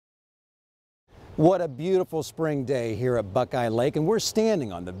What a beautiful spring day here at Buckeye Lake, and we're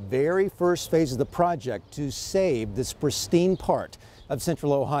standing on the very first phase of the project to save this pristine part of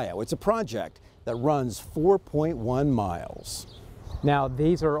Central Ohio. It's a project that runs 4.1 miles. Now,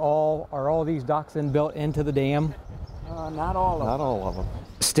 these are all these docks then built into the dam? Not all of them. Not all of them.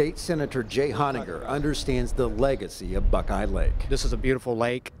 State Senator Hottinger understands the legacy of Buckeye Lake. This is a beautiful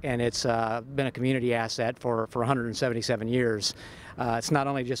lake, and it's been a community asset for 177 years. It's not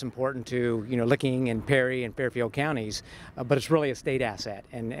only just important to Licking and Perry and Fairfield counties, but it's really a state asset.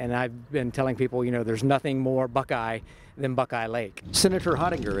 And I've been telling people, there's nothing more Buckeye than Buckeye Lake. Senator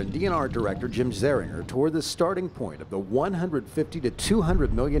Hottinger and DNR Director Jim Zehringer toured the starting point of the $150 to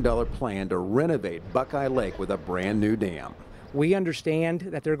 $200 million plan to renovate Buckeye Lake with a brand new dam. We understand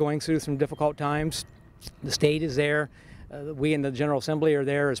that they're going through some difficult times. The state is there. We in the General Assembly are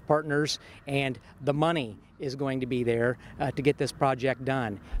there as partners, and the money is going to be there to get this project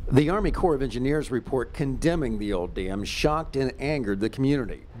done. The Army Corps of Engineers report condemning the old dam shocked and angered the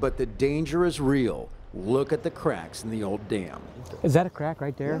community. But the danger is real. Look at the cracks in the old dam. Is that a crack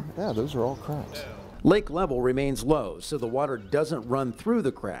right there? Yeah, those are all cracks. Lake level remains low, so the water doesn't run through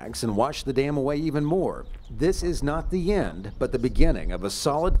the cracks and wash the dam away even more. This is not the end, but the beginning of a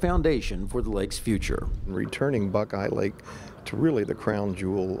solid foundation for the lake's future. Returning Buckeye Lake to really the crown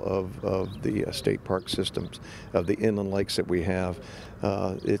jewel of the state park systems, of the inland lakes that we have.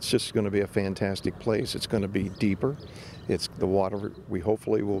 It's just going to be a fantastic place. It's going to be deeper. The water, we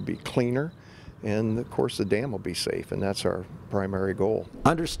hopefully will be cleaner. And of course the dam will be safe, and that's our primary goal.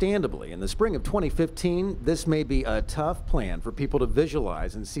 Understandably, in the spring of 2015, this may be a tough plan for people to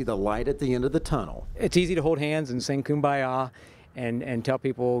visualize and see the light at the end of the tunnel. It's easy to hold hands and sing Kumbaya and tell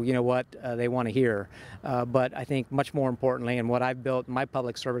people, what they want to hear. But I think much more importantly, and what I've built my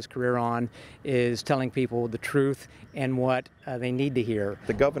public service career on, is telling people the truth and what they need to hear.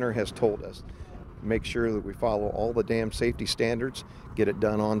 The governor has told us, make sure that we follow all the dam safety standards, get it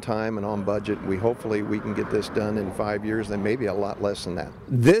done on time and on budget. Hopefully we can get this done in 5 years, and maybe a lot less than that.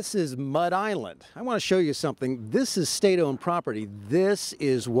 This is Mud Island. I want to show you something. This is state-owned property. This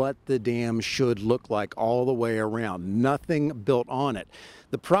is what the dam should look like all the way around. Nothing built on it.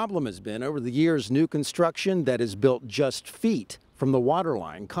 The problem has been, over the years, new construction that is built just feet from the water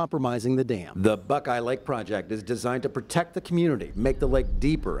line, compromising the dam. The Buckeye Lake project is designed to protect the community, make the lake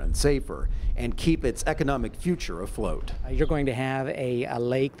deeper and safer, and keep its economic future afloat. You're going to have a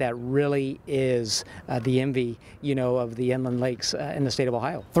lake that really is the envy, of the inland lakes in the state of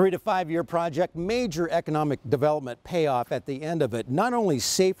Ohio. 3 to 5 year project, major economic development payoff at the end of it. Not only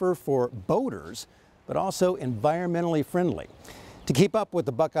safer for boaters, but also environmentally friendly. To keep up with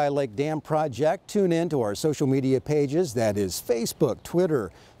the Buckeye Lake Dam project, tune in to our social media pages. That is Facebook,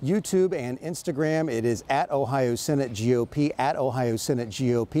 Twitter, YouTube, and Instagram. It is at Ohio Senate GOP, at Ohio Senate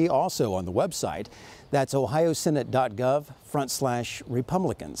GOP. Also on the website, that's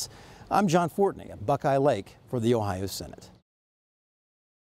ohiosenate.gov/Republicans. I'm John Fortney at Buckeye Lake for the Ohio Senate.